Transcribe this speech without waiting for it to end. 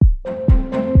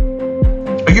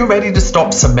you ready to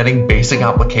stop submitting basic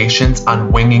applications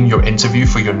and winging your interview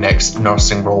for your next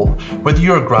nursing role? Whether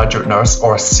you're a graduate nurse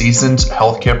or a seasoned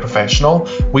healthcare professional,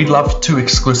 we'd love to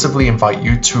exclusively invite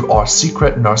you to our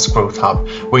secret Nurse Growth Hub,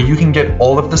 where you can get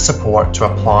all of the support to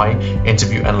apply,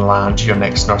 interview, and land your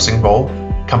next nursing role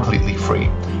completely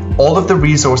free. All of the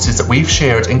resources that we've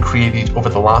shared and created over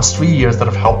the last 3 years that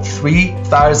have helped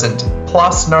 3,000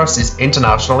 plus nurses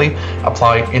internationally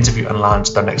apply, interview, and land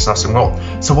their next nursing role.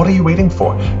 So what are you waiting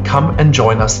for? Come and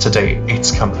join us today.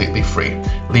 It's completely free.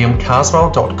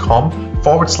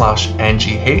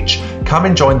 liamcaswell.com/NGH. Come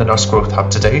and join the Nurse Growth Hub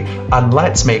today, and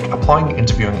let's make applying,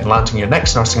 interviewing, and landing your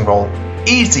next nursing role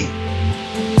easy.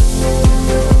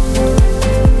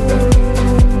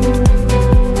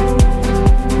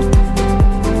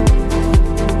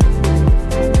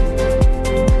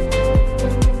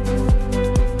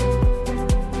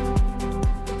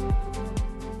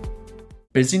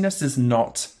 Busyness is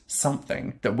not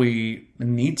something that we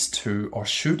need to or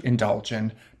should indulge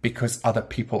in because other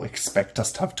people expect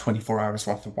us to have 24 hours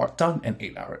worth of work done in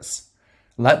 8 hours.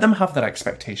 Let them have that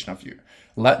expectation of you.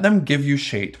 Let them give you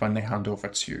shit when they hand over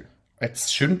to you. It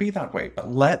shouldn't be that way,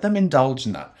 but let them indulge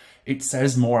in that. It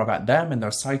says more about them and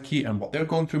their psyche and what they're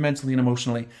going through mentally and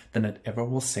emotionally than it ever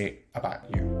will say about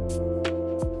you.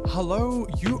 Hello,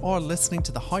 you are listening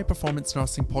to the High Performance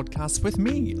Nursing Podcast with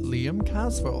me, Liam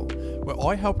Caswell, where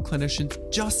I help clinicians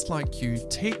just like you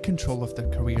take control of their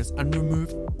careers and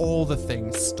remove all the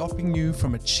things stopping you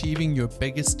from achieving your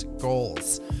biggest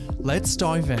goals. Let's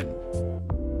dive in.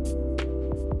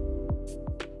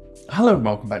 Hello and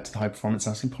welcome back to the High Performance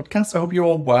Nursing Podcast. I hope you're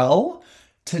all well.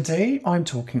 Today I'm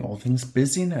talking all things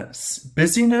busyness.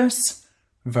 Busyness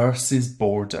versus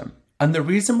boredom. And the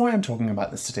reason why I'm talking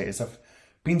about this today is I've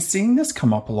been seeing this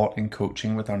come up a lot in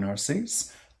coaching with our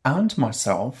nurses and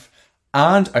myself,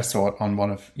 and I saw it on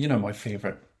one of, my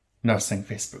favourite nursing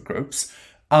Facebook groups,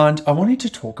 and I wanted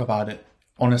to talk about it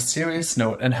on a serious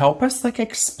note and help us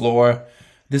explore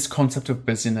this concept of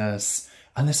busyness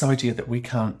and this idea that we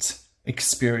can't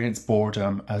experience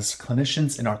boredom as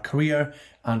clinicians in our career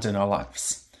and in our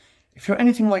lives. If you're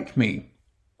anything like me,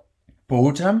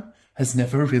 boredom has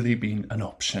never really been an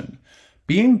option.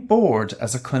 Being bored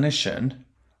as a clinician,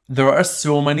 there are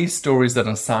so many stories that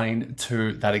are assigned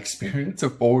to that experience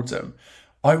of boredom.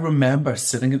 I remember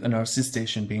sitting at the nurse's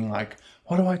station being like,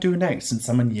 what do I do next? And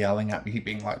someone yelling at me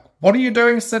being like, what are you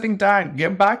doing sitting down?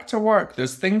 Get back to work.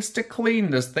 There's things to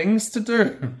clean. There's things to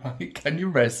do. Can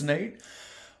you resonate?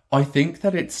 I think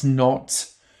that it's not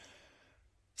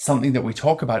something that we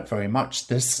talk about very much,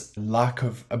 this lack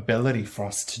of ability for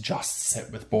us to just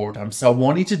sit with boredom. So I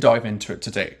wanted to dive into it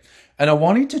today. And I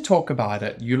wanted to talk about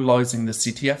it utilizing the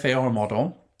CTFAR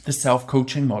model, the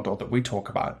self-coaching model that we talk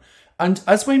about. And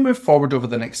as we move forward over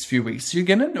the next few weeks, you're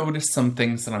going to notice some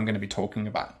things that I'm going to be talking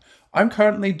about. I'm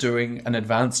currently doing an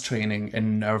advanced training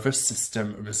in nervous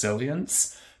system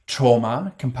resilience,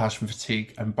 trauma, compassion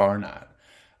fatigue, and burnout.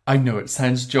 I know it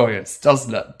sounds joyous,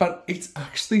 doesn't it? But it's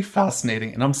actually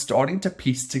fascinating, and I'm starting to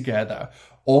piece together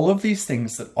all of these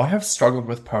things that I have struggled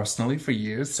with personally for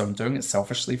years, so I'm doing it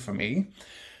selfishly for me.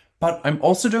 But I'm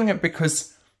also doing it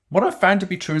because what I've found to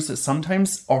be true is that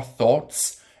sometimes our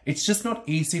thoughts, it's just not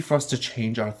easy for us to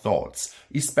change our thoughts,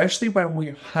 especially when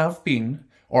we have been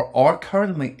or are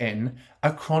currently in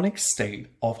a chronic state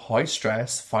of high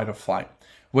stress, fight or flight,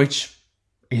 which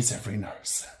is every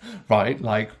nurse, right?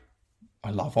 I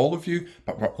love all of you,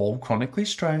 but we're all chronically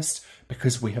stressed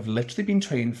because we have literally been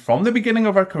trained from the beginning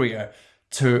of our career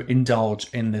to indulge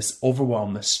in this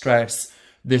overwhelm, this stress,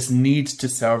 this need to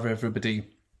serve everybody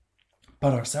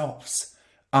but ourselves.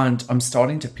 And I'm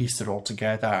starting to piece it all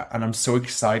together, and I'm so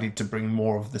excited to bring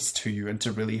more of this to you and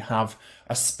to really have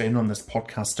a spin on this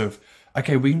podcast of,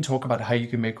 okay, we can talk about how you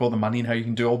can make all the money and how you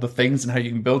can do all the things and how you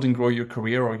can build and grow your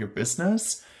career or your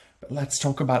business, but let's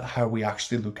talk about how we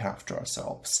actually look after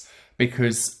ourselves.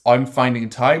 Because I'm finding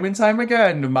time and time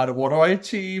again, no matter what I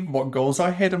achieve, what goals I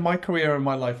hit in my career, in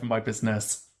my life, in my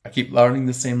business, I keep learning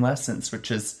the same lessons, which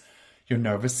is your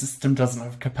nervous system doesn't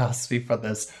have capacity for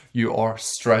this. You are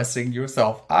stressing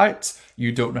yourself out.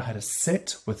 You don't know how to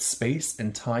sit with space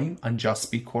and time and just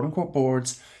be quote unquote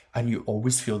bored. And you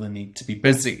always feel the need to be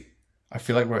busy. I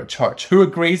feel like we're at church. Who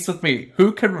agrees with me?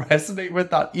 Who can resonate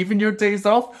with that? Even your days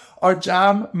off are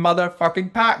jam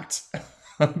motherfucking packed.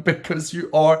 Because you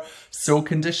are so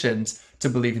conditioned to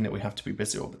believing that we have to be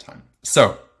busy all the time.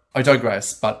 So I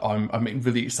digress, but I'm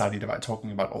really excited about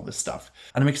talking about all this stuff.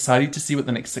 And I'm excited to see what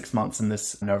the next 6 months in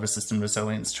this nervous system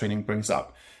resilience training brings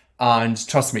up. And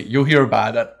trust me, you'll hear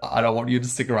about it. I don't want you to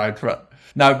stick around for it.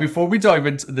 Now, before we dive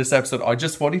into this episode, I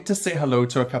just wanted to say hello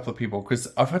to a couple of people because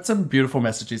I've had some beautiful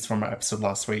messages from our episode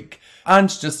last week and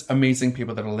just amazing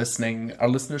people that are listening. Our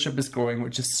listenership is growing,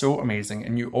 which is so amazing.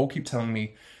 And you all keep telling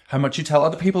me how much you tell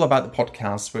other people about the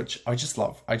podcast, which I just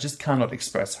love. I just cannot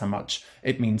express how much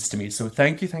it means to me. So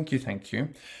thank you, thank you, thank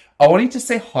you. I wanted to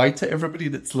say hi to everybody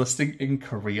that's listening in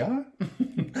Korea.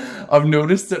 I've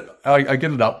noticed that I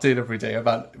get an update every day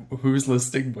about who's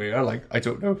listening where. Like, I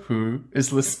don't know who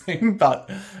is listening, but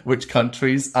which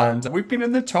countries. And we've been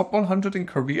in the top 100 in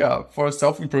Korea for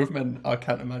self-improvement. I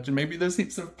can't imagine. Maybe there's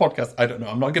heaps of podcasts. I don't know.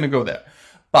 I'm not going to go there.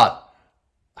 But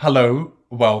hello,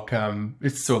 welcome.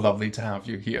 It's so lovely to have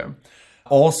you here.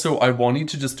 Also, I wanted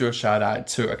to just do a shout out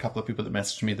to a couple of people that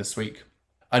messaged me this week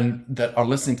and that are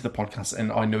listening to the podcast, and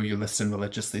I know you listen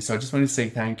religiously. So I just want to say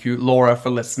thank you, Laura, for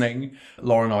listening.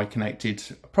 Laura and I connected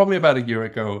probably about a year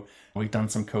ago. We've done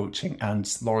some coaching, and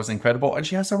Laura's incredible. And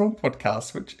she has her own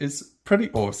podcast, which is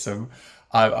pretty awesome.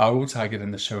 I will tag it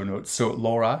in the show notes. So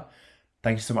Laura,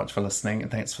 thank you so much for listening, and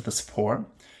thanks for the support.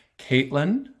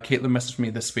 Caitlin messaged me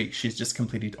this week. She's just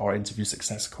completed our interview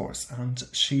success course, and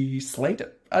she slayed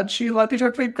it. And she landed her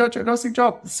dream graduate nursing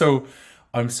job. So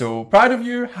I'm so proud of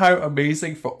you. How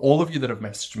amazing for all of you that have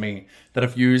messaged me, that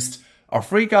have used our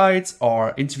free guides,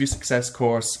 our interview success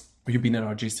course, or you've been in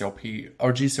our GCLP.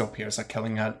 Our GCLPers are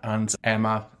killing it. And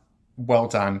Emma, well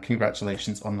done.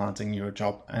 Congratulations on landing your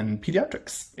job in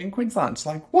pediatrics in Queensland.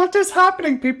 Like, what is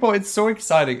happening, people? It's so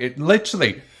exciting. It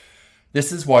literally,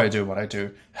 this is why I do what I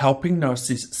do, helping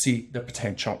nurses see the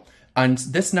potential. And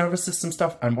this nervous system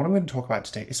stuff, and what I'm going to talk about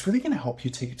today, is really going to help you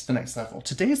take it to the next level.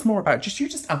 Today is more about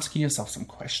just asking yourself some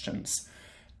questions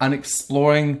and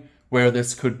exploring where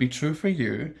this could be true for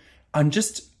you. And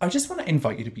I just want to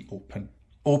invite you to be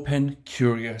open,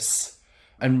 curious,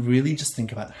 and really just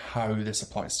think about how this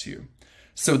applies to you.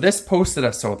 So this post that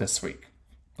I saw this week,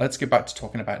 let's get back to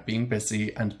talking about being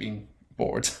busy and being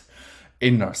bored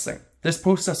in nursing. This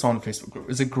post I saw on the Facebook group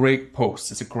is a great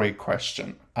post. It's a great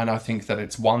question. And I think that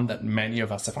it's one that many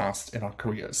of us have asked in our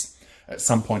careers at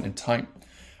some point in time.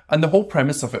 And the whole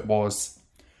premise of it was,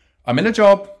 I'm in a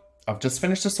job, I've just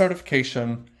finished a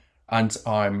certification, and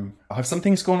I have some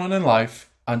things going on in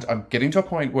life, and I'm getting to a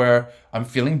point where I'm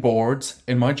feeling bored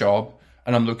in my job,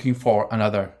 and I'm looking for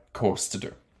another course to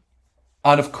do.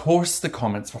 And of course, the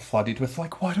comments were flooded with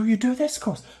like, why don't you do this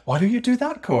course? Why don't you do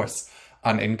that course?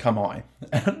 And in come I.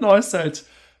 And I said,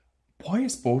 why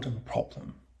is boredom a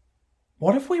problem?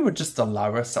 What if we would just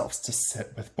allow ourselves to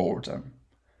sit with boredom?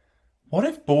 What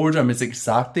if boredom is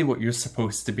exactly what you're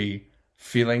supposed to be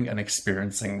feeling and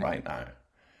experiencing right now?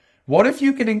 What if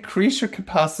you can increase your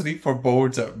capacity for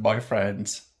boredom, my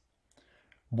friend?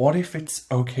 What if it's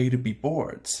okay to be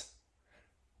bored?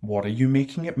 What are you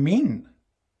making it mean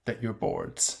that you're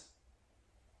bored?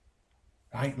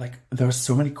 Right? Like, there are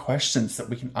so many questions that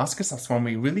we can ask ourselves when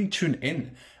we really tune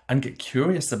in and get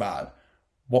curious about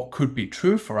what could be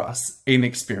true for us in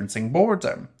experiencing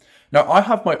boredom. Now, I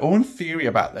have my own theory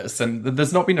about this, and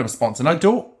there's not been a response, and I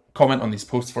don't comment on these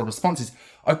posts for responses.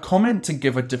 I comment to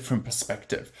give a different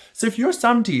perspective. So if you're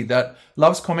somebody that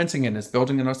loves commenting and is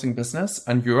building a nursing business,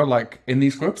 and you're like in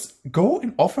these groups, go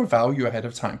and offer value ahead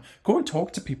of time. Go and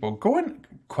talk to people. Go and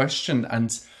question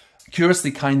and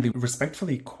curiously, kindly,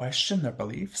 respectfully question their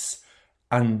beliefs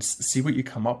and see what you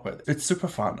come up with. It's super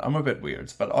fun. I'm a bit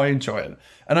weird, but I enjoy it.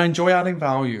 And I enjoy adding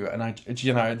value. And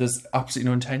there's absolutely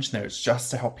no intention there. It's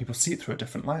just to help people see it through a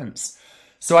different lens.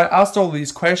 So I asked all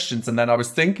these questions, and then I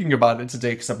was thinking about it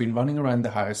today because I've been running around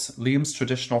the house. Liam's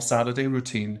traditional Saturday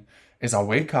routine is I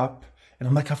wake up and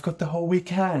I'm like, I've got the whole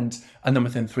weekend. And then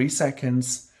within 3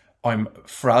 seconds, I'm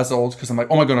frazzled because I'm like,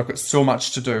 oh my God, I've got so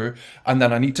much to do. And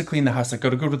then I need to clean the house. I've got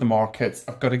to go to the markets.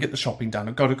 I've got to get the shopping done.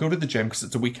 I've got to go to the gym because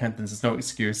it's a weekend and there's no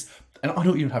excuse. And I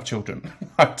don't even have children.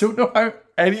 I don't know how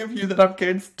any of you that have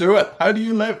kids do it. How do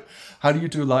you live? How do you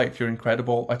do life? You're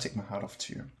incredible. I take my hat off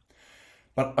to you.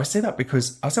 But I say that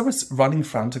because as I was running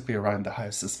frantically around the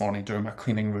house this morning during my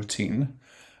cleaning routine,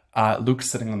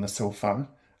 Luke's sitting on the sofa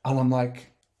and I'm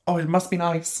like, oh, it must be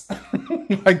nice.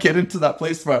 I get into that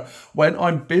place where when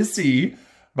I'm busy,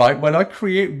 right, when I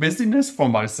create busyness for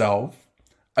myself,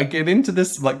 I get into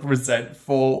this like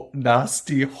resentful,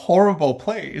 nasty, horrible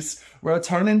place where I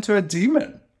turn into a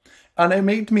demon. And it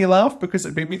made me laugh because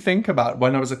it made me think about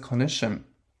when I was a clinician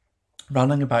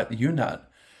running about the unit.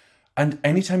 And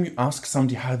anytime you ask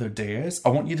somebody how their day is, I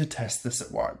want you to test this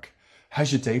at work.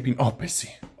 How's your day been? Oh,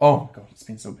 busy. Oh, God, it's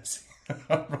been so busy.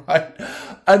 Right?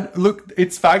 And look,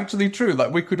 it's factually true.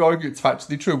 Like, we could argue it's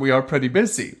factually true. We are pretty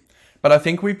busy. But I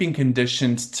think we've been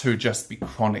conditioned to just be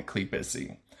chronically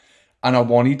busy. And I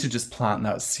wanted to just plant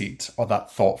that seed or that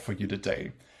thought for you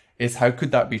today. is how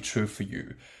could that be true for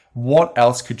you? What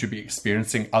else could you be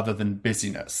experiencing other than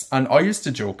busyness? And I used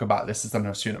to joke about this as a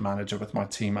nurse unit manager with my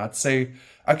team. I'd say,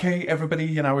 okay, everybody,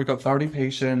 we've got 30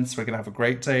 patients. We're going to have a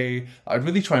great day. I'd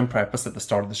really try and prep us at the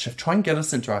start of the shift. Try and get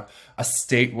us into a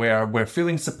state where we're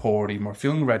feeling supported and we're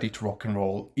feeling ready to rock and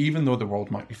roll, even though the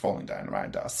world might be falling down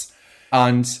around us.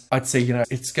 And I'd say,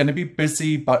 it's going to be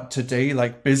busy, but today,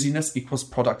 busyness equals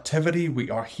productivity. We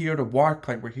are here to work,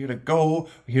 we're here to go.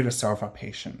 We're here to serve our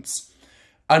patients.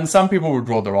 And some people would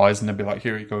roll their eyes and they'd be like,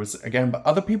 here he goes again. But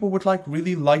other people would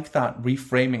really like that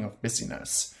reframing of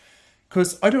busyness.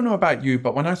 Because I don't know about you,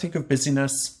 but when I think of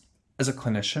busyness as a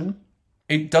clinician,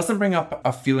 it doesn't bring up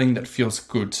a feeling that feels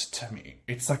good to me.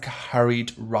 It's like a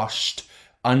hurried, rushed,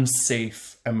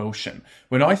 unsafe emotion.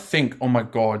 When I think, oh my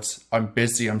God, I'm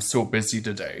busy, I'm so busy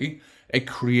today, it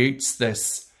creates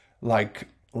this lack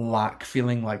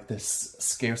feeling, this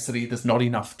scarcity, there's not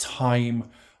enough time.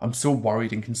 I'm so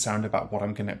worried and concerned about what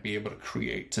I'm going to be able to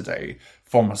create today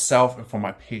for myself and for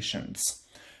my patients.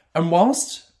 And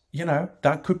whilst,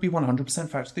 that could be 100%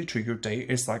 factually true, your day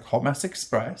is like Hot Mess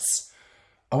Express,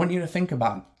 I want you to think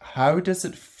about, how does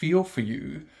it feel for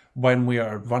you when we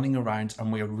are running around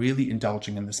and we are really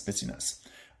indulging in this busyness?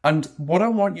 And what I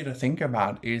want you to think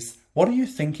about is, what are you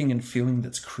thinking and feeling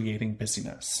that's creating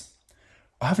busyness?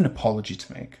 I have an apology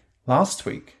to make. Last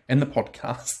week in the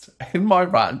podcast, in my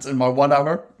rant, in my 1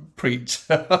 hour preach,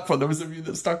 for those of you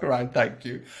that stuck around, thank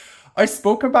you, I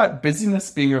spoke about busyness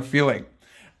being a feeling.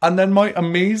 And then my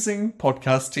amazing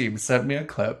podcast team sent me a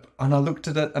clip and I looked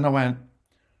at it and I went,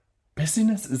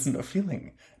 busyness isn't a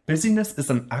feeling. Busyness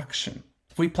is an action.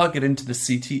 If we plug it into the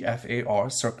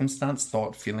CTFAR, circumstance,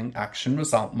 thought, feeling, action,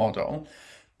 result model,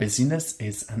 busyness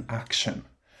is an action.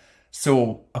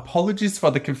 So apologies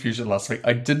for the confusion last week.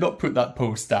 I did not put that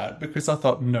post out because I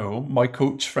thought, no, my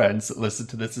coach friends that listen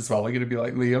to this as well are going to be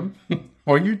like, Liam,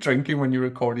 were you drinking when you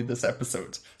recorded this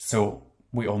episode? So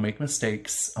we all make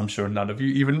mistakes. I'm sure none of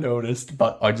you even noticed,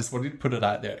 but I just wanted to put it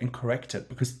out there and correct it,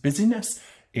 because busyness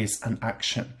is an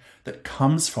action that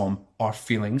comes from our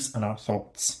feelings and our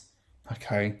thoughts.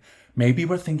 Okay? Maybe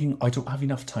we're thinking, I don't have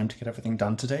enough time to get everything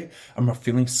done today, and we're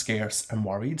feeling scarce and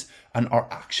worried, and our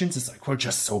actions is we're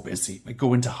just so busy. We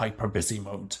go into hyper busy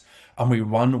mode and we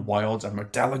run wild and we're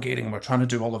delegating and we're trying to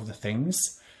do all of the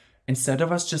things, instead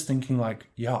of us just thinking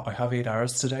yeah, I have 8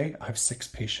 hours today, I have 6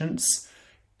 patients,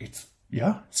 it's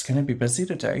going to be busy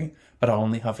today, but I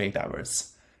only have 8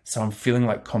 hours. So I'm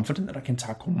feeling confident that I can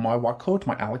tackle my workload,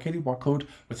 my allocated workload,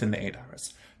 within the 8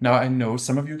 hours. Now, I know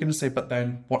some of you are going to say, but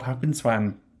then what happens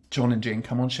when John and Jane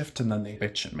come on shift and then they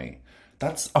bitch at me?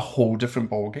 That's a whole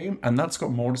different ballgame, and that's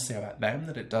got more to say about them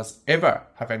than it does ever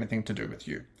have anything to do with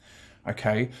you.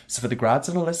 Okay? So for the grads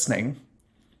that are listening,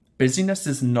 busyness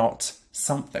is not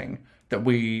something that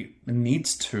we need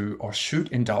to or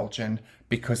should indulge in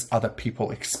because other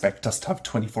people expect us to have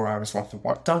 24 hours worth of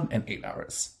work done in 8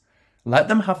 hours. Let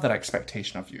them have that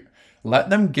expectation of you.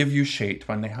 Let them give you shit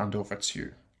when they hand over to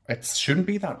you. It shouldn't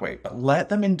be that way, but let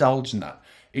them indulge in that.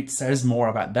 It says more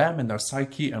about them and their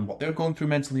psyche and what they're going through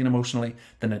mentally and emotionally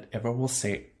than it ever will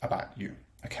say about you.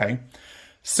 Okay?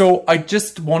 So I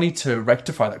just wanted to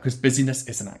rectify that, because busyness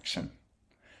is an action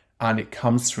and it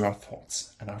comes through our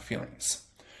thoughts and our feelings.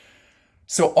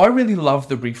 So I really love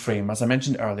the reframe, as I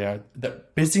mentioned earlier,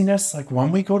 that busyness,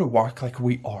 when we go to work,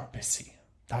 we are busy.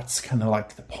 That's kind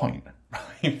of the point,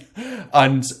 right?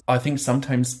 And I think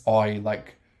sometimes I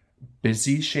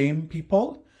busy shame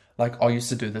people. I used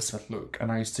to do this with Luke,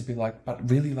 and I used to be but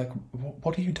really,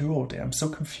 what do you do all day? I'm so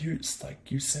confused.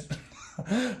 You sit,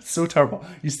 so terrible.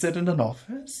 You sit in an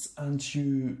office and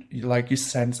you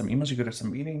send some emails, you go to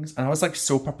some meetings, and I was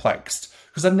so perplexed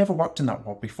because I'd never worked in that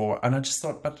world before, and I just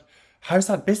thought, but how's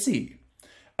that busy?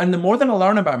 And the more that I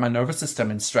learn about my nervous system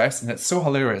and stress, and it's so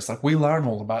hilarious, we learn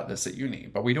all about this at uni,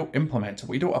 but we don't implement it,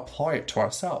 we don't apply it to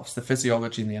ourselves, the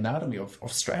physiology and the anatomy of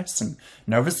stress and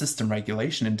nervous system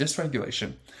regulation and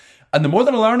dysregulation. And the more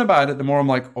that I learn about it, the more I'm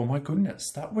oh my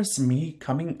goodness, that was me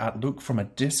coming at Luke from a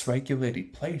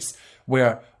dysregulated place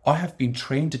where I have been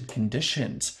trained and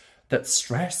conditioned that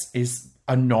stress is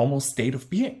a normal state of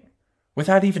being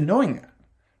without even knowing it.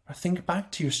 Think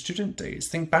back to your student days.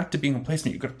 Think back to being on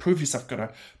placement. You've got to prove yourself. You've got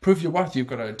to prove your worth. You've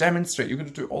got to demonstrate. You've got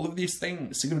to do all of these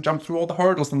things. You've got to jump through all the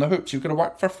hurdles and the hoops. You've got to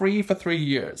work for free for 3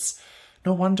 years.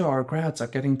 No wonder our grads are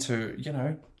getting to,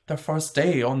 their first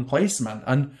day on placement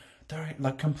and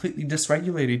they're completely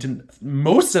dysregulated. And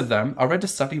most of them, I read a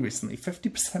study recently,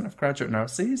 50% of graduate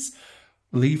nurses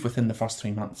leave within the first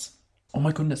 3 months. Oh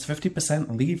my goodness,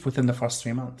 50% leave within the first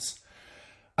 3 months.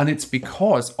 And it's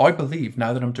because I believe,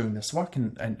 now that I'm doing this work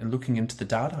and looking into the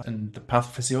data and the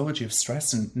pathophysiology of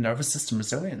stress and nervous system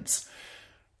resilience,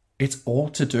 it's all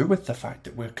to do with the fact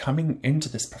that we're coming into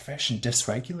this profession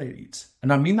dysregulated.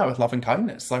 And I mean that with love and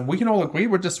kindness. Like, we can all agree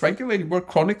we're dysregulated. We're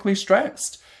chronically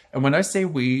stressed. And when I say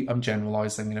we, I'm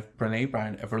generalizing. And if Brene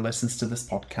Brown ever listens to this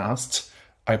podcast,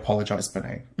 I apologize,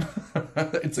 Brene.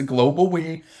 It's a global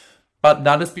we. But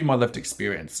that has been my lived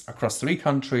experience across 3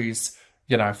 countries,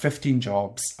 15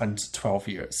 jobs and 12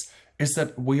 years, is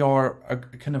that we are a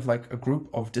kind of like a group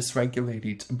of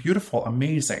dysregulated, beautiful,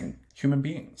 amazing human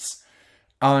beings.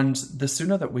 And the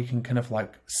sooner that we can kind of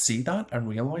like see that and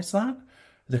realize that,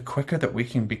 the quicker that we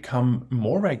can become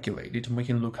more regulated and we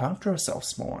can look after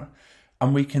ourselves more.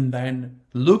 And we can then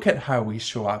look at how we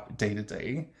show up day to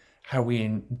day, how we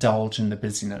indulge in the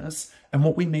busyness, and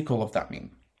what we make all of that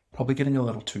mean. Probably getting a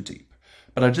little too deep.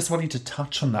 But I just wanted to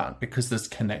touch on that because there's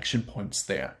connection points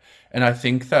there. And I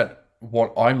think that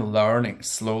what I'm learning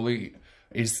slowly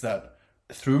is that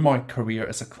through my career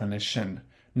as a clinician,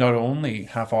 not only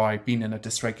have I been in a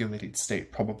dysregulated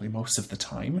state probably most of the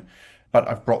time, but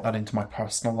I've brought that into my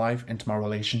personal life, into my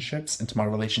relationships, into my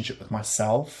relationship with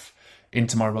myself,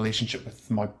 into my relationship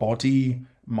with my body,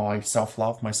 my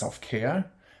self-love, my self-care.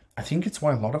 I think it's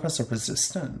why a lot of us are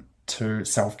resistant to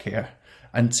self-care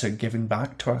and to giving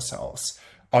back to ourselves.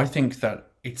 I think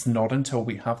that it's not until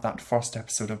we have that first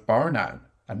episode of burnout,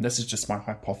 and this is just my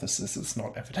hypothesis, it's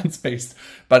not evidence-based,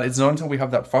 but it's not until we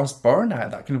have that first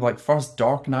burnout, that kind of like first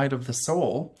dark night of the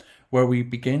soul, where we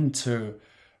begin to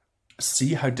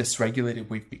see how dysregulated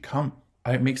we've become.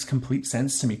 And it makes complete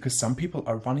sense to me, because some people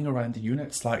are running around the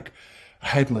units like a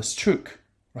headless chook,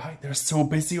 right? They're so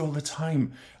busy all the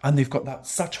time, and they've got that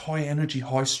such high energy,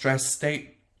 high stress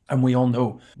state. And we all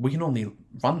know we can only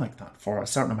run like that for a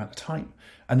certain amount of time,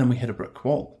 and then we hit a brick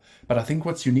wall. But I think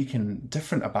what's unique and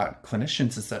different about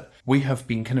clinicians is that we have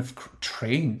been kind of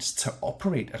trained to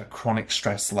operate at a chronic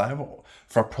stress level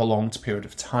for a prolonged period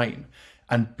of time.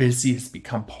 And busy has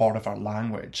become part of our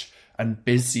language. And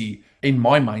busy, in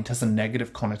my mind, has a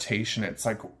negative connotation. It's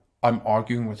like I'm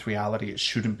arguing with reality. It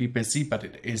shouldn't be busy, but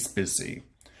it is busy.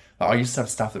 I used to have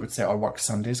staff that would say, I work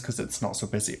Sundays because it's not so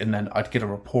busy. And then I'd get a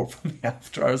report from the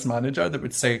after hours manager that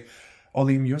would say, oh,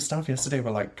 Liam, your staff yesterday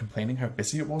were like complaining how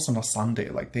busy it was on a Sunday.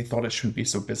 Like they thought it shouldn't be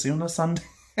so busy on a Sunday.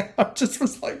 I just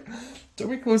was like, do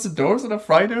we close the doors on a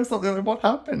Friday or something? Like, what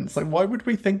happens? Like, why would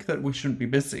we think that we shouldn't be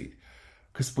busy?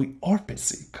 Because we are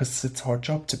busy, because it's our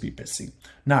job to be busy.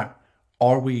 Now,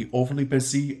 are we overly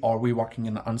busy? Are we working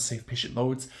in unsafe patient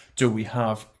loads? Do we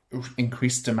have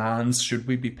increased demands? Should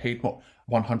we be paid more?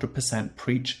 100%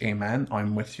 preach, amen,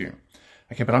 I'm with you.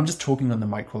 Okay, but I'm just talking on the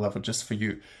micro level just for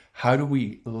you. How do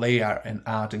we layer and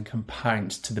add and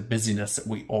compound to the busyness that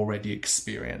we already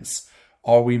experience?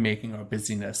 Are we making our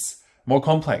busyness more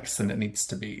complex than it needs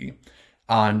to be?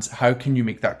 And how can you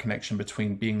make that connection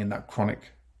between being in that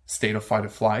chronic state of fight or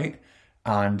flight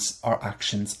and our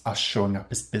actions, us showing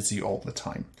up as busy all the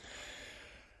time?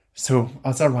 So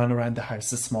as I ran around the house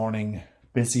this morning,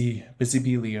 busy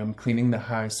bee Liam, cleaning the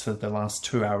house for the last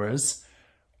 2 hours,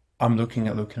 I'm looking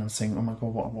at Luke and I'm saying, oh my God,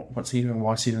 what's he doing?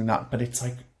 Why is he doing that? But it's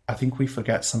like, I think we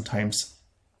forget sometimes,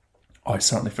 I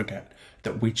certainly forget,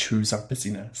 that we choose our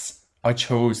busyness. I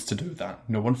chose to do that.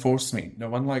 No one forced me. No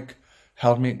one like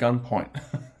held me at gunpoint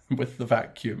with the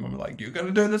vacuum. I'm like, you're going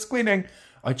to do this cleaning.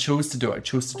 I chose to do it. I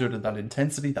chose to do it at that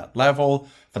intensity, that level,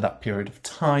 for that period of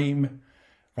time,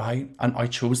 right? And I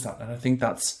chose that. And I think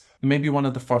that's maybe one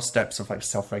of the first steps of like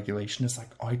self-regulation is like,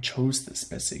 I chose this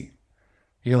busy.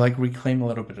 You like reclaim a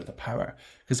little bit of the power.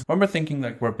 Because when we're thinking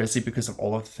like we're busy because of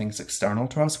all of the things external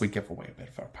to us, we give away a bit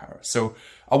of our power. So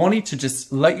I wanted to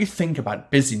just let you think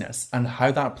about busyness and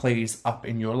how that plays up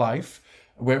in your life,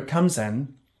 where it comes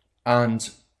in,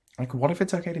 and like, what if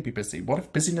it's okay to be busy? What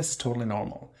if busyness is totally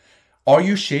normal? Are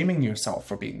you shaming yourself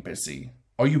for being busy?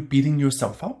 Are you beating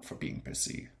yourself up for being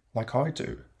busy? Like I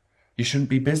do. You shouldn't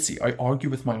be busy. I argue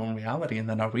with my own reality, and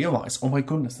then I realize, oh my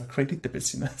goodness, I created the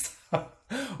busyness.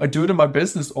 I do it in my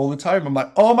business all the time. I'm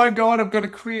like, oh my God, I'm going to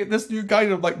create this new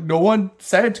guide. I'm like, no one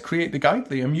said create the guide,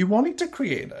 Liam. You wanted to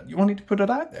create it. You wanted to put it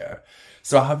out there.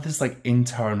 So I have this like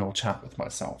internal chat with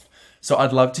myself. So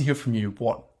I'd love to hear from you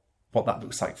what that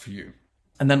looks like for you.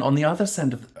 And then on the other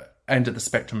end of the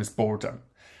spectrum is boredom.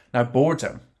 Now,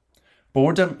 boredom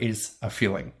is a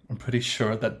feeling. I'm pretty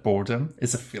sure that boredom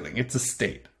is a feeling. It's a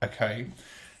state, okay?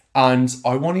 And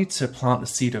I wanted to plant the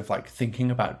seed of like thinking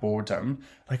about boredom.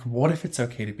 Like, what if it's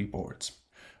okay to be bored?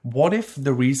 What if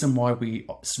the reason why we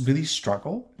really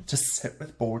struggle to sit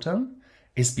with boredom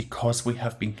is because we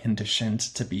have been conditioned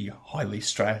to be highly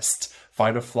stressed,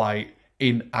 fight or flight,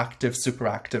 in active, super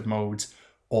active mode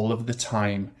all of the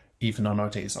time, even on our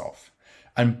days off.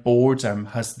 And boredom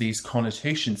has these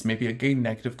connotations, maybe again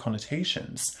negative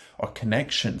connotations or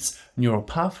connections, neural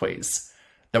pathways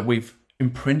that we've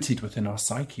imprinted within our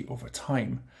psyche over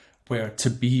time, where to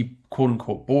be quote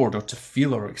unquote bored or to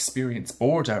feel or experience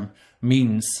boredom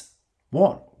means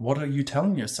what? What are you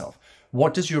telling yourself?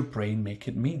 What does your brain make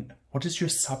it mean? What does your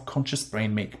subconscious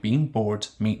brain make being bored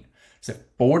mean? So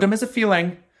if boredom is a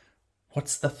feeling,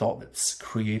 what's the thought that's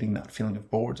creating that feeling of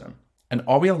boredom? And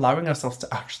are we allowing ourselves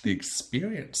to actually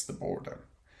experience the boredom,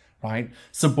 right?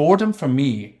 So boredom for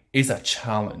me is a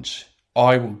challenge.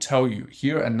 I will tell you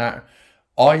here and now,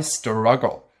 I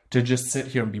struggle to just sit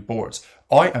here and be bored.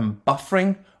 I am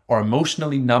buffering or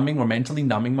emotionally numbing or mentally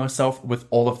numbing myself with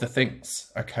all of the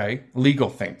things, okay? Legal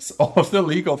things, all of the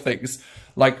legal things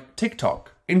like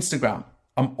TikTok, Instagram.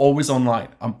 I'm always online.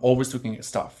 I'm always looking at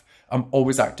stuff. I'm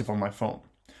always active on my phone.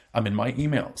 I'm in my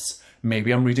emails.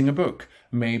 Maybe I'm reading a book.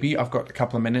 Maybe I've got a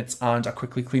couple of minutes and I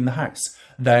quickly clean the house.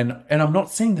 And I'm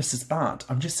not saying this is bad.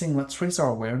 I'm just saying let's raise our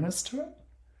awareness to it.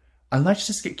 And let's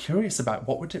just get curious about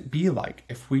what would it be like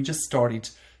if we just started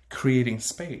creating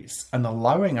space and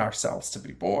allowing ourselves to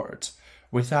be bored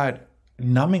without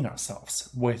numbing ourselves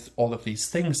with all of these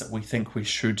things that we think we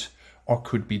should or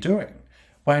could be doing,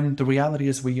 when the reality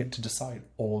is we get to decide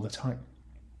all the time.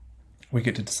 We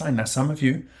get to decide. Now, some of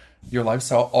you, your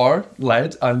lifestyle are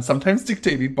led and sometimes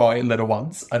dictated by little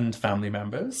ones and family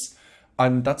members.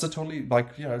 And that's a totally,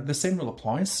 the same rule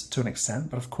applies to an extent.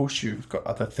 But of course, you've got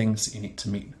other things that you need to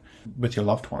meet with your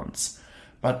loved ones.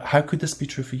 But how could this be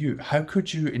true for you? How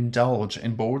could you indulge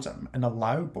in boredom and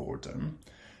allow boredom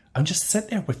and just sit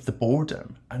there with the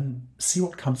boredom and see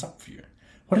what comes up for you?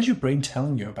 What is your brain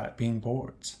telling you about being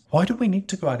bored? Why do we need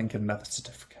to go out and get another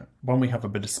certificate when we have a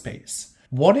bit of space?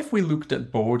 What if we looked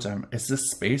at boredom as this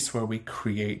space where we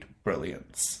create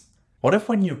brilliance? What if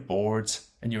when you're bored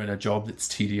and you're in a job that's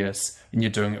tedious and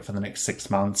you're doing it for the next 6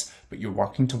 months, but you're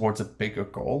working towards a bigger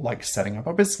goal, like setting up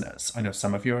a business? I know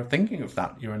some of you are thinking of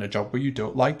that. You're in a job where you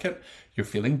don't like it, you're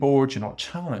feeling bored, you're not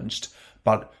challenged,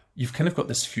 but you've kind of got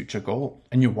this future goal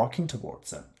and you're working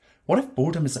towards it. What if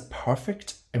boredom is a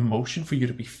perfect emotion for you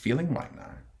to be feeling right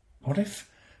now? What if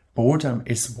boredom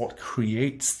is what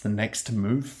creates the next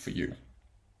move for you?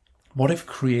 What if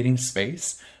creating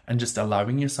space and just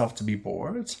allowing yourself to be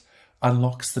bored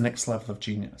unlocks the next level of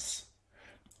genius?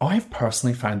 I've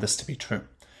personally found this to be true.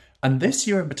 And this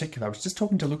year in particular, I was just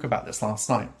talking to Luke about this last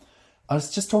night. I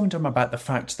was just talking to him about the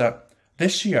fact that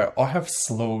this year I have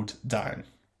slowed down.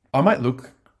 I might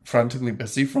look frantically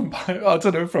busy from out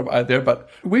there, but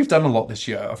we've done a lot this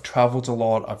year. I've traveled a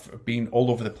lot. I've been all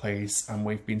over the place and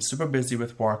we've been super busy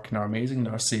with work and our amazing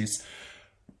nurses.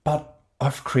 But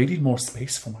I've created more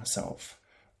space for myself.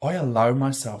 I allow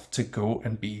myself to go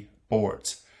and be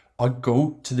bored. I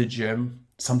go to the gym.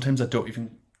 Sometimes I don't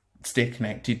even stay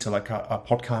connected to like a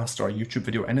podcast or a YouTube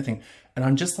video or anything. And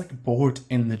I'm just like bored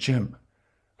in the gym,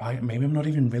 right? Maybe I'm not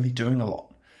even really doing a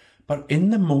lot. But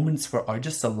in the moments where I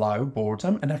just allow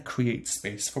boredom and I create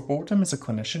space for boredom as a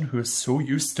clinician who is so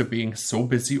used to being so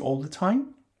busy all the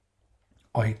time,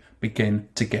 I begin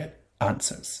to get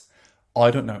answers. I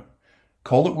don't know.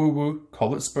 Call it woo-woo,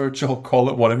 call it spiritual, call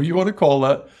it whatever you want to call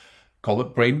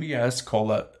it brain BS,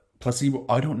 call it placebo.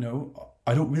 I don't know.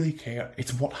 I don't really care.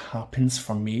 It's what happens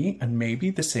for me, and maybe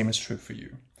the same is true for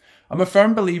you. I'm a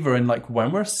firm believer in like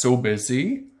when we're so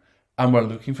busy and we're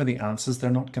looking for the answers, they're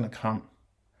not going to come.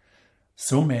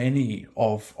 So many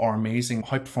of our amazing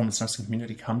high-performance nursing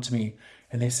community come to me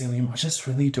and they say, Liam, I just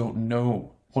really don't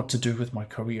know what to do with my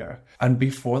career. And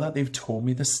before that, they've told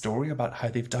me the story about how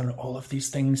they've done all of these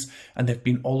things and they've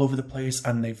been all over the place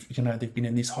and they've been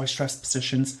in these high stress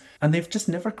positions and they've just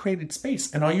never created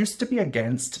space. And I used to be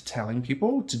against telling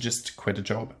people to just quit a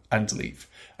job and leave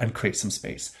and create some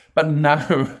space. But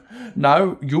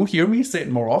now you'll hear me say it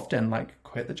more often, like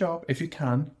quit the job if you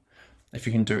can. If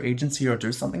you can do agency or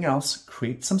do something else,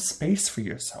 create some space for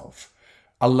yourself.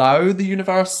 Allow the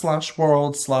universe /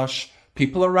 world /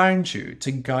 people around you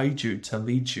to guide you, to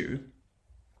lead you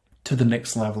to the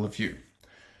next level of you.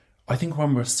 I think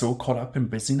when we're so caught up in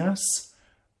busyness,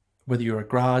 whether you're a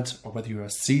grad or whether you're a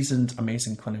seasoned,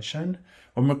 amazing clinician,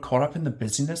 when we're caught up in the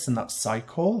busyness and that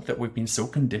cycle that we've been so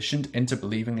conditioned into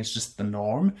believing is just the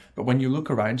norm, but when you look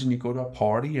around and you go to a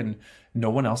party and no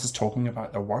one else is talking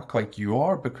about their work like you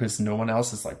are because no one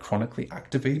else is like chronically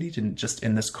activated and just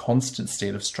in this constant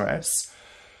state of stress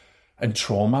and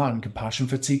trauma and compassion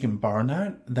fatigue and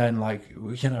burnout, then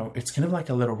it's kind of like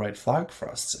a little red flag for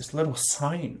us. It's a little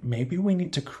sign. Maybe we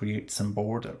need to create some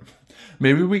boredom.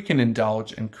 Maybe we can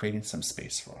indulge in creating some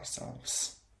space for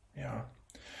ourselves. Yeah.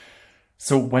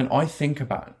 So when I think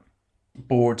about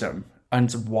boredom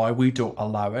and why we don't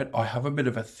allow it, I have a bit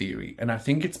of a theory. And I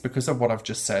think it's because of what I've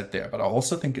just said there, but I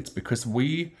also think it's because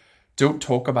we don't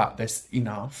talk about this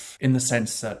enough, in the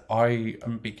sense that I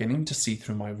am beginning to see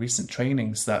through my recent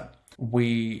trainings that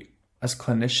we, as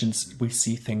clinicians, we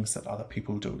see things that other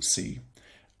people don't see.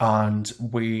 And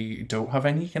we don't have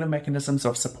any kind of mechanisms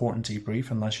of support and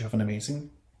debrief unless you have an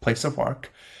amazing place of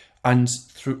work. And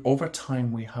through over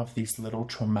time, we have these little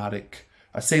traumatic,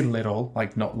 I say little,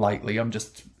 like not lightly, I'm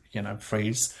just,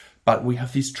 phrase, but we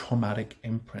have these traumatic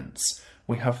imprints.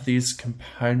 We have these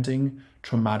compounding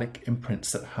traumatic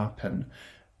imprints that happen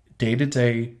day to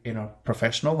day in our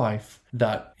professional life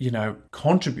that,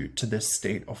 contribute to this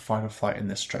state of fight or flight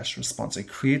and this stress response. It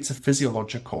creates a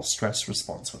physiological stress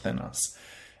response within us.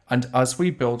 And as we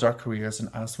build our careers and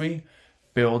as we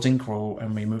build and grow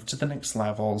and we move to the next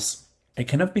levels, it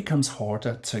kind of becomes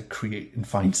harder to create and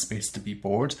find space to be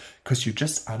bored because you're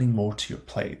just adding more to your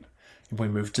plate. If we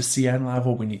move to CN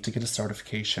level, we need to get a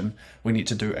certification. We need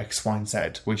to do X, Y, and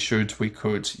Z. We should, we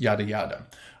could, yada, yada.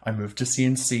 I moved to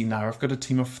CNC. Now I've got a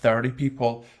team of 30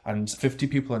 people and 50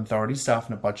 people and 30 staff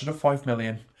and a budget of 5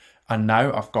 million. And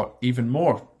now I've got even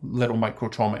more little micro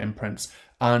trauma imprints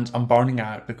and I'm burning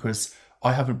out because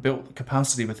I haven't built the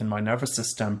capacity within my nervous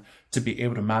system to be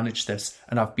able to manage this.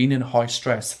 And I've been in high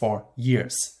stress for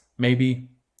years, maybe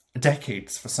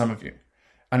decades for some of you.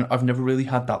 And I've never really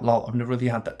had that lull. I've never really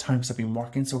had that time because I've been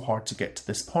working so hard to get to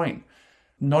this point.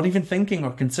 Not even thinking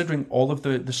or considering all of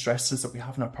the stresses that we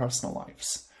have in our personal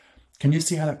lives. Can you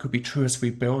see how that could be true as we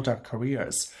build our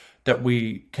careers? That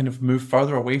we kind of move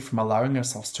further away from allowing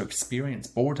ourselves to experience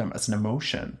boredom as an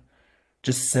emotion.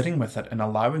 Just sitting with it and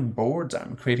allowing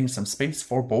boredom, creating some space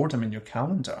for boredom in your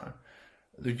calendar,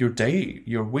 your day,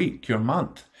 your week, your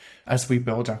month. As we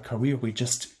build our career, we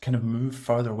just kind of move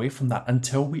further away from that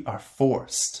until we are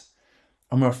forced.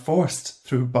 And we're forced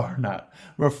through burnout.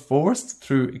 We're forced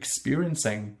through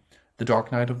experiencing the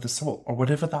dark night of the soul, or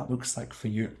whatever that looks like for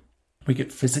you. We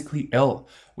get physically ill.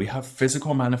 We have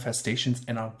physical manifestations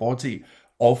in our body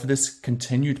of this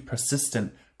continued,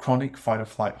 persistent, chronic fight or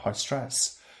flight high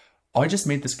stress. I just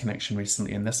made this connection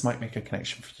recently, and this might make a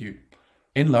connection for you.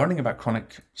 In learning about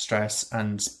chronic stress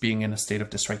and being in a state of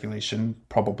dysregulation,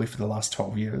 probably for the last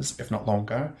 12 years, if not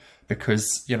longer,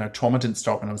 because, trauma didn't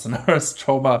start when I was a nurse.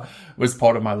 Trauma was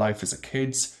part of my life as a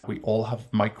kid. We all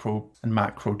have micro and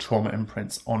macro trauma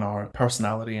imprints on our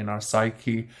personality and our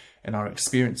psyche and our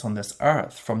experience on this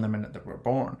earth from the minute that we're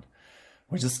born.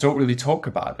 We just don't really talk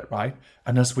about it, right?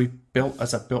 And as I built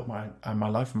my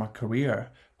life and my career,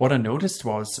 what I noticed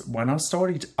was when I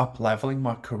started up-leveling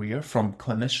my career from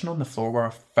clinician on the floor where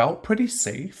I felt pretty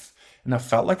safe and I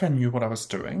felt like I knew what I was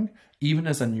doing, even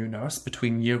as a new nurse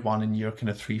between year 1 and year kind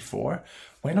of 3, 4,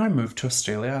 when I moved to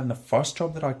Australia and the first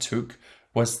job that I took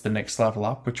was the next level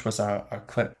up, which was an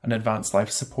advanced life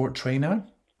support trainer,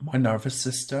 my nervous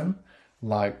system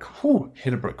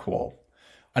hit a brick wall.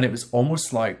 And it was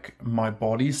almost like my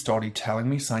body started telling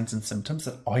me signs and symptoms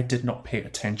that I did not pay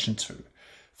attention to.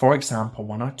 For example,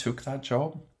 when I took that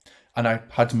job and I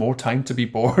had more time to be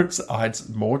bored, I had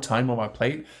more time on my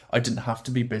plate, I didn't have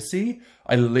to be busy.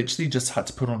 I literally just had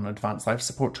to put on advanced life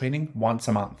support training once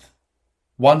a month.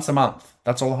 Once a month.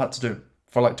 That's all I had to do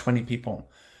for like 20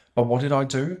 people. But what did I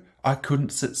do? I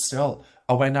couldn't sit still.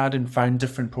 I went out and found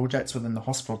different projects within the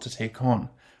hospital to take on,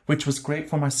 which was great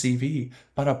for my CV,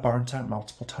 but I burnt out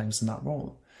multiple times in that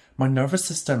role. My nervous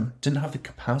system didn't have the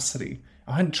capacity.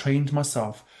 I hadn't trained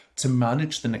myself to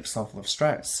manage the next level of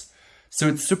stress. So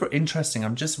it's super interesting.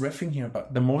 I'm just riffing here,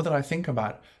 but the more that I think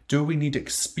about, do we need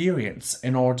experience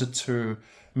in order to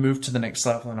move to the next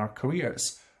level in our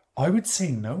careers? I would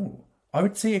say no. I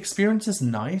would say experience is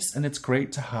nice and it's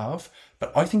great to have,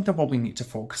 but I think that what we need to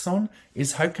focus on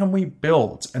is how can we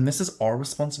build, and this is our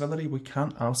responsibility. We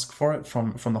can't ask for it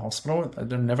from the hospital.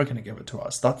 They're never going to give it to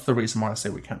us. That's the reason why I say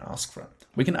we can't ask for it.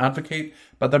 We can advocate,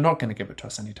 but they're not going to give it to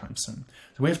us anytime soon.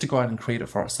 So we have to go out and create it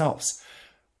for ourselves.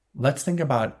 Let's think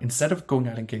about, instead of going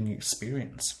out and getting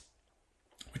experience,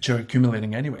 which you're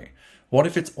accumulating anyway, what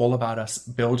if it's all about us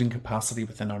building capacity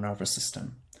within our nervous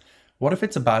system? What if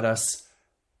it's about us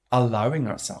allowing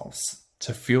ourselves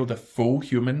to feel the full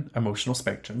human emotional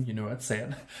spectrum? You know what I'm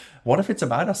saying? What if it's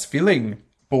about us feeling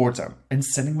boredom and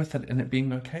sitting with it and it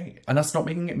being okay, and us not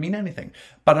making it mean anything,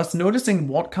 but us noticing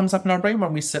what comes up in our brain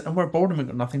when we sit and we're bored and we've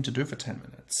got nothing to do for 10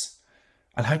 minutes?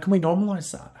 And how can we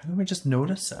normalize that? How can we just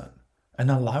notice it and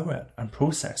allow it and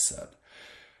process it?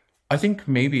 I think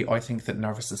that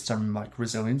nervous system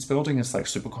resilience building is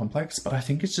super complex, but I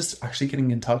think it's just actually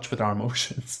getting in touch with our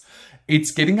emotions.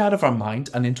 It's getting out of our mind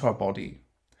and into our body.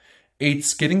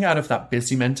 It's getting out of that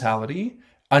busy mentality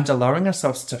and allowing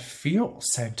ourselves to feel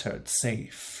centered,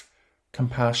 safe,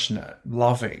 compassionate,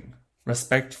 loving,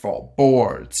 respectful,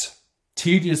 bored,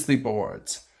 tediously bored.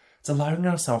 It's allowing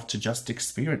ourselves to just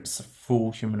experience the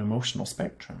full human emotional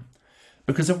spectrum.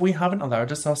 Because if we haven't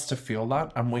allowed ourselves to feel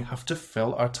that, and we have to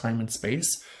fill our time and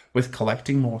space with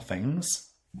collecting more things,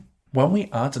 when we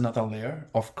add another layer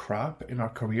of crap in our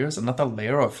careers, another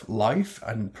layer of life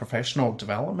and professional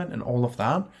development and all of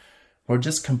that, we're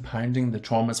just compounding the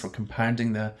traumas, we're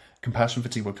compounding the compassion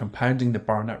fatigue, we're compounding the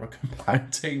burnout, we're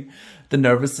compounding the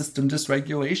nervous system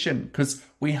dysregulation, because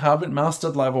we haven't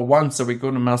mastered level 1, so we go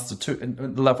to master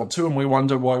level 2 and we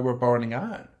wonder why we're burning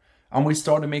out. And we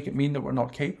start to make it mean that we're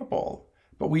not capable.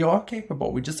 But we are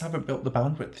capable, we just haven't built the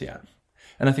bandwidth yet.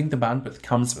 And I think the bandwidth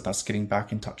comes with us getting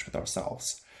back in touch with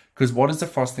ourselves. Because what is the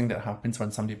first thing that happens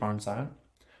when somebody burns out?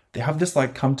 They have this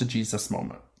like come to Jesus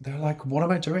moment. They're like, what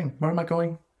am I doing? Where am I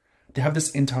going? They have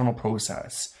this internal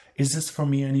process. Is this for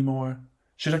me anymore?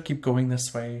 Should I keep going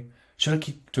this way? Should I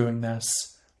keep doing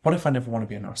this? What if I never want to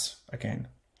be a nurse again?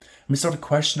 And we start to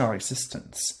question our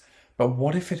existence. But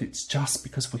what if it's just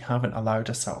because we haven't allowed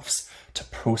ourselves to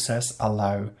process,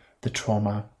 allow the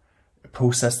trauma,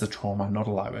 not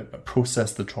allow it, but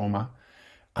process the trauma,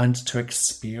 and to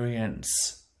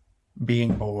experience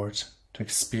being bored, to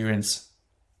experience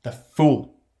the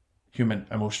full human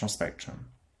emotional spectrum,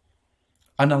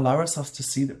 and allow ourselves to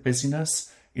see that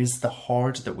busyness is the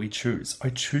hard that we choose. I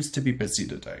choose to be busy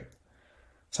today.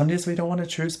 Some days we don't want to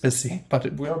choose busy,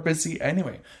 but we are busy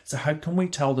anyway. So how can we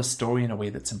tell the story in a way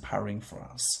that's empowering for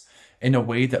us, in a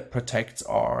way that protects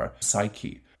our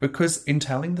psyche? Because in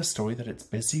telling the story that it's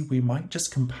busy, we might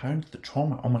just compound the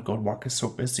trauma. Oh my God, work is so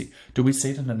busy. Do we say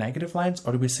it in a negative lens,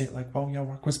 or do we say it like, well, yeah,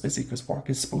 work was busy because work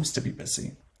is supposed to be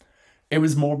busy? It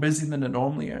was more busy than it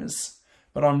normally is.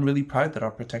 But I'm really proud that I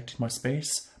protected my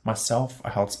space, myself. I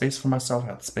held space for myself, I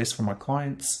held space for my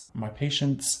clients, my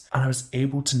patients, and I was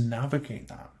able to navigate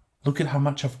that. Look at how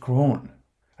much I've grown.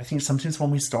 I think sometimes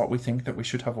when we start, we think that we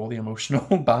should have all the emotional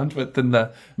bandwidth and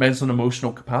the mental and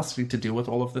emotional capacity to deal with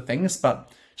all of the things, but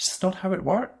it's just not how it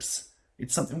works.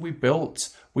 It's something we built.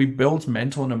 We build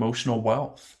mental and emotional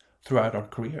wealth throughout our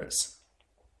careers.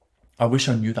 I wish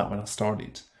I knew that when I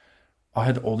started. I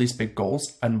had all these big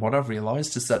goals, and what I've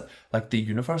realized is that like the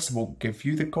universe will give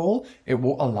you the goal. It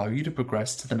will allow you to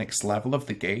progress to the next level of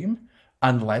the game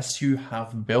unless you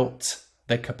have built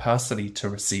the capacity to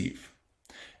receive.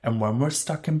 And when we're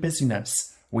stuck in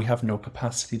busyness, we have no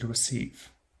capacity to receive.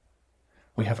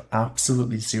 We have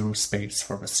absolutely zero space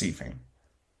for receiving.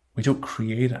 We don't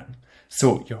create it.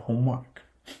 So your homework,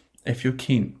 if you're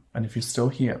keen and if you're still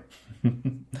here,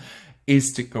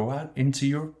 is to go out into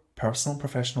your personal and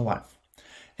professional life.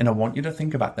 And I want you to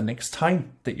think about the next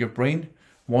time that your brain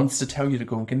wants to tell you to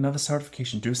go and get another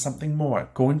certification, do something more,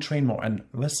 go and train more. And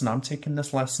listen, I'm taking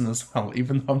this lesson as well.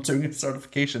 Even though I'm doing a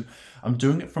certification, I'm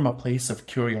doing it from a place of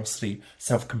curiosity,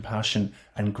 self-compassion,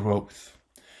 and growth.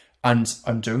 And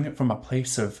I'm doing it from a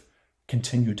place of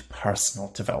continued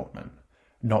personal development,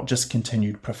 not just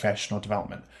continued professional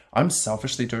development. I'm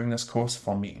selfishly doing this course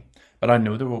for me, but I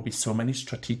know there will be so many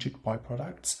strategic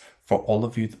byproducts for all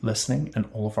of you listening and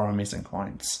all of our amazing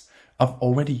clients. I've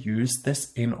already used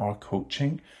this in our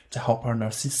coaching to help our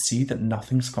nurses see that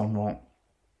nothing's gone wrong.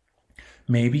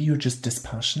 Maybe you're just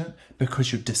dispassionate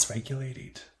because you're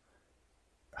dysregulated.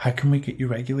 How can we get you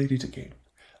regulated again?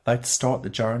 Let's start the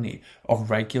journey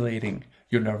of regulating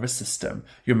your nervous system,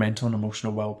 your mental and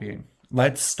emotional well-being.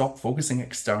 Let's stop focusing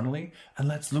externally and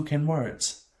let's look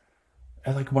inwards.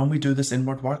 Like when we do this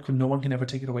inward work, no one can ever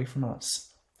take it away from us.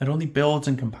 It only builds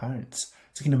and compounds.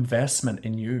 It's like an investment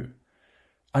in you.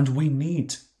 And we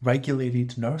need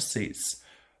regulated nurses.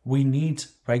 We need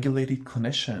regulated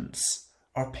clinicians.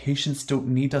 Our patients don't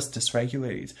need us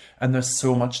dysregulated. And there's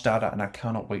so much data, and I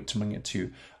cannot wait to bring it to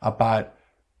you, about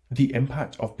the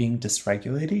impact of being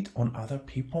dysregulated on other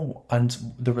people and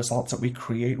the results that we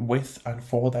create with and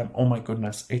for them. Oh my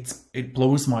goodness, it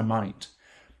blows my mind.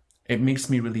 It makes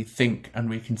me really think and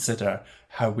reconsider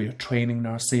how we are training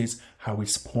nurses, how we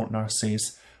support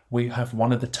nurses. We have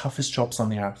one of the toughest jobs on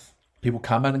the earth. People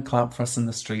come out and clap for us in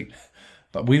the street,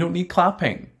 but we don't need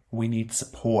clapping. We need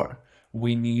support.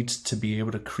 We need to be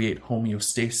able to create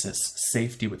homeostasis,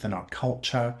 safety within our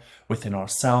culture, within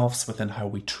ourselves, within how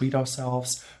we treat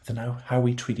ourselves, within how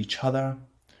we treat each other.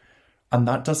 And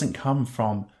that doesn't come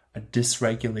from a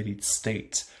dysregulated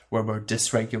state where we're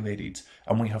dysregulated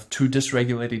and we have two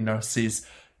dysregulated nurses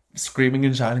screaming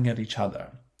and shouting at each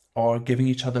other or giving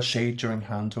each other shade during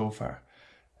handover.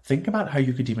 Think about how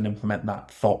you could even implement that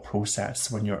thought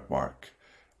process when you're at work.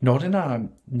 Not in a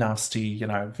nasty,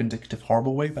 vindictive,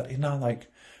 horrible way, but in a like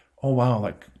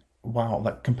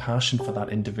compassion for that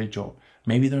individual.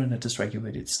 Maybe they're in a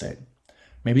dysregulated state.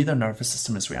 Maybe their nervous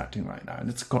system is reacting right now and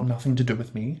it's got nothing to do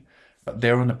with me, but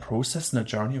they're on a process and a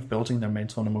journey of building their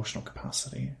mental and emotional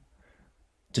capacity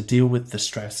to deal with the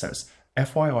stressors.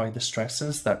 FYI, the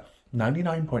stressors that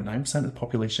 99.9% of the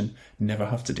population never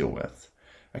have to deal with.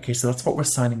 Okay, so that's what we're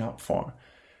signing up for.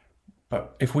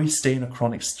 But if we stay in a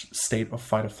chronic state of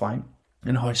fight or flight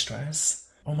and high stress,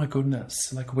 oh my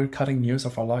goodness, like we're cutting years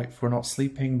of our life. We're not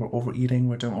sleeping, we're overeating,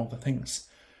 we're doing all the things.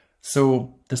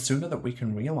 So the sooner that we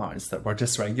can realize that we're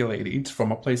dysregulated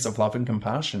from a place of love and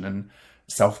compassion and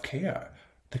self-care,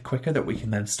 the quicker that we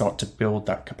can then start to build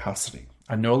that capacity.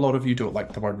 I know a lot of you don't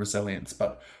like the word resilience,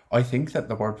 but I think that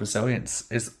the word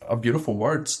resilience is a beautiful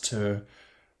word to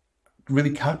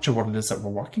really capture what it is that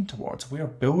we're working towards. We are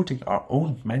building our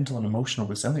own mental and emotional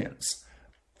resilience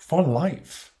for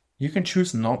life. You can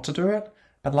choose not to do it,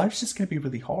 but life's just going to be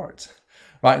really hard,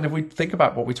 right? And if we think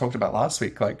about what we talked about last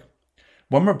week, like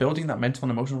when we're building that mental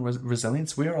and emotional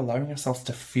resilience, we are allowing ourselves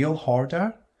to feel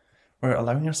harder. We're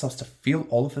allowing ourselves to feel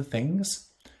all of the things,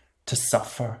 to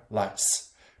suffer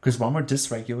less. Because when we're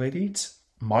dysregulated,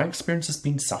 my experience has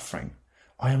been suffering.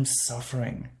 I am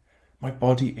suffering. My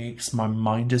body aches. My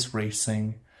mind is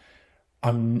racing.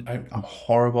 I'm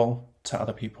horrible to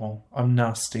other people. I'm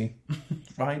nasty,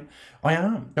 right? I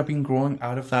am. I've been growing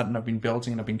out of that and I've been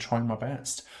building and I've been trying my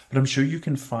best. But I'm sure you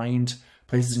can find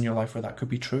places in your life where that could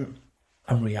be true.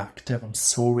 I'm reactive. I'm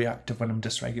so reactive when I'm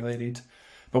dysregulated.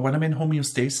 But when I'm in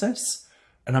homeostasis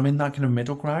and I'm in that kind of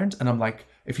middle ground and I'm like,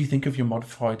 if you think of your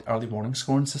modified early warning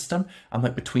scoring system, I'm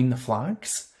like between the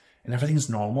flags and everything's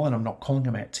normal and I'm not calling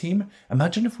a Met team.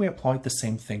 Imagine if we applied the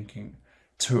same thinking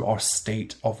to our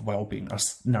state of well-being, our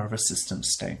nervous system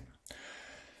state.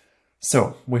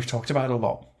 So we've talked about a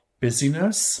lot.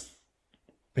 Busyness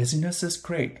is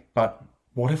great, but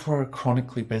what if we're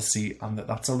chronically busy and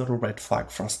that's a little red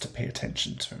flag for us to pay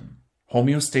attention to?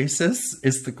 Homeostasis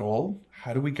is the goal.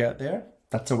 How do we get there?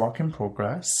 That's a work in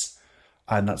progress.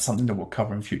 And that's something that we'll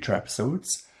cover in future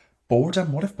episodes.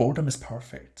 Boredom, what if boredom is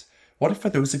perfect? What if for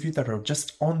those of you that are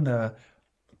just on the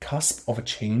cusp of a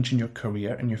change in your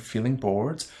career and you're feeling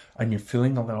bored and you're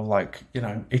feeling a little like,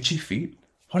 itchy feet,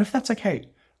 what if that's okay?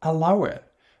 Allow it.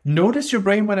 Notice your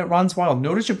brain when it runs wild.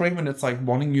 Notice your brain when it's like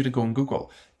wanting you to go and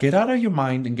Google. Get out of your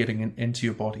mind and getting into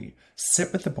your body.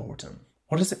 Sit with the boredom.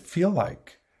 What does it feel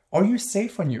like? Are you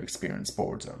safe when you experience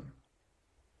boredom?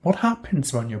 What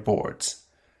happens when you're bored?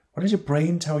 What does your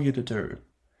brain tell you to do?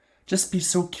 Just be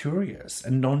so curious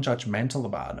and non-judgmental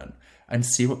about it and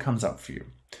see what comes up for you.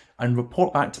 And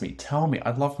report back to me. Tell me.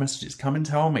 I'd love messages. Come and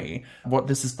tell me what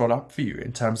this has brought up for you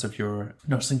in terms of your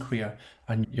nursing career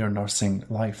and your nursing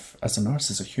life as a nurse,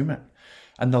 as a human.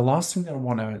 And the last thing that I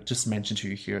want to just mention to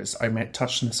you here is, I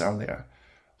touched on this earlier.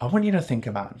 I want you to think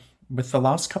about, with the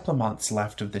last couple of months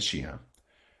left of this year,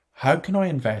 how can I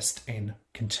invest in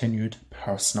continued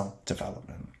personal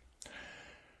development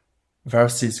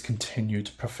versus continued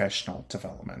professional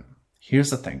development? Here's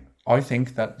the thing. I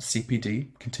think that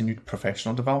CPD, continued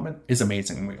professional development, is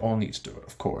amazing. We all need to do it,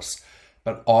 of course.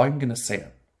 But I'm going to say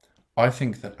it. I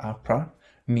think that AHPRA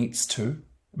needs to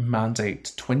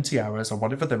mandate 20 hours or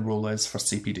whatever the rule is for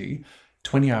CPD,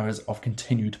 20 hours of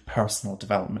continued personal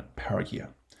development per year.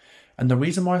 And the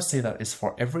reason why I say that is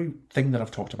for everything that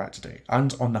I've talked about today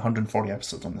and on the 140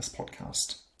 episodes on this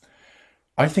podcast.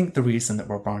 I think the reason that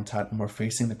we're burnt out and we're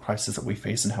facing the crisis that we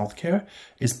face in healthcare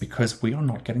is because we are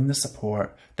not getting the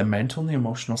support, the mental and the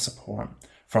emotional support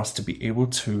for us to be able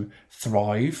to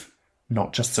thrive,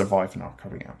 not just survive in our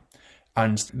career.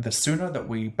 And the sooner that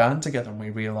we band together and we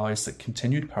realize that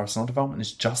continued personal development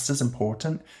is just as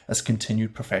important as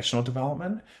continued professional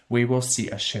development, we will see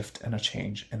a shift and a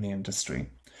change in the industry.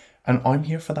 And I'm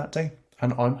here for that day.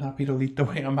 And I'm happy to lead the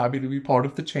way. I'm happy to be part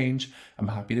of the change. I'm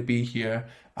happy to be here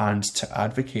and to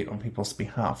advocate on people's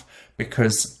behalf.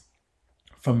 Because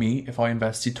for me, if I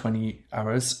invested 20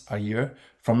 hours a year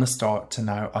from the start to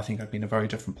now, I think I'd be in a very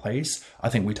different place. I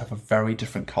think we'd have a very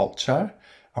different culture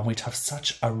and we'd have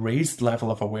such a raised level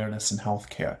of awareness in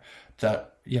healthcare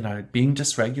that, being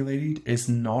dysregulated is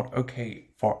not okay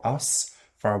for us,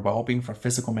 for our well-being, for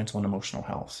physical, mental and emotional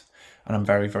health. And I'm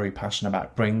very, very passionate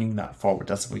about bringing that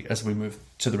forward as we move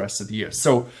to the rest of the year.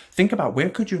 So think about, where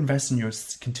could you invest in your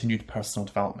continued personal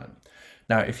development?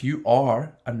 Now, if you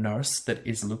are a nurse that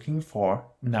is looking for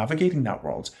navigating that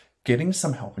world, getting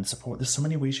some help and support, there's so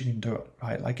many ways you can do it,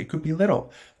 right? Like it could be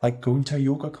little, like going to a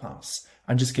yoga class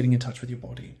and just getting in touch with your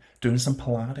body, doing some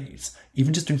Pilates,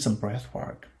 even just doing some breath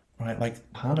work. Right, like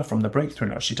Hannah from the Breakthrough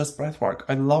Nurse, she does breath work.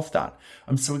 I love that.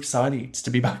 I'm so excited to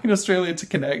be back in Australia to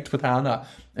connect with Hannah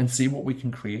and see what we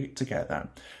can create together.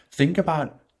 Think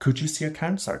about Could you see a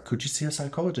counsellor? Could you see a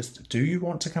psychologist? Do you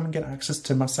want to come and get access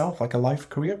to myself, like a life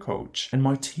career coach, and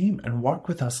my team, and work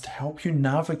with us to help you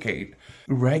navigate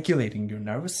regulating your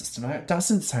nervous system? Now, it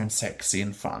doesn't sound sexy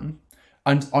and fun,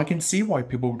 and I can see why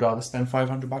people would rather spend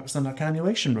 $500 on a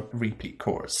cannulation repeat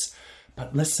course.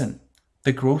 But listen,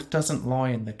 the growth doesn't lie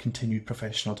in the continued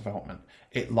professional development.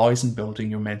 It lies in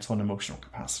building your mental and emotional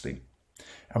capacity.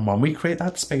 And when we create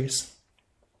that space,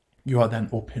 you are then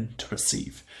open to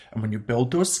receive. And when you build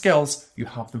those skills, you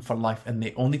have them for life, and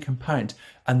they only compound,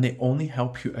 and they only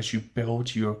help you as you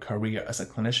build your career as a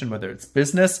clinician, whether it's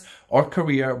business or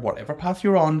career, whatever path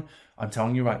you're on. I'm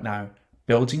telling you right now,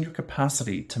 building your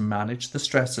capacity to manage the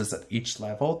stresses at each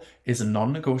level is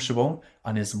non-negotiable,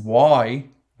 and is why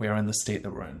we're in the state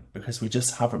that we're in, because we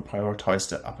just haven't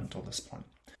prioritized it up until this point.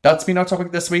 That's been our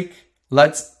topic this week.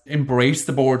 Let's embrace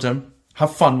the boredom,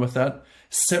 have fun with it,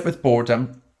 sit with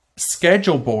boredom,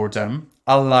 schedule boredom,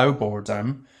 allow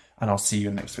boredom, and I'll see you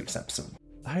in next week's episode.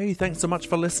 Hey, thanks so much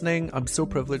for listening. I'm so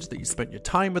privileged that you spent your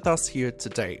time with us here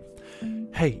today.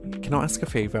 Hey, can I ask a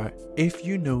favour? If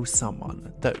you know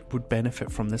someone that would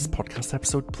benefit from this podcast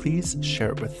episode, please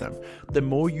share it with them. The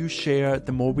more you share,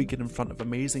 the more we get in front of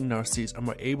amazing nurses, and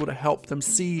we're able to help them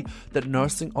see that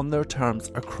nursing on their terms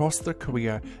across their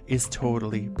career is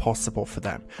totally possible for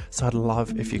them. So I'd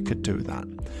love if you could do that.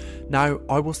 Now,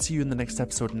 I will see you in the next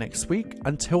episode next week.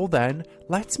 Until then,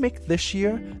 let's make this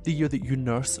year the year that you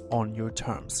nurse on your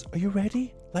terms. Are you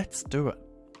ready? Let's do it.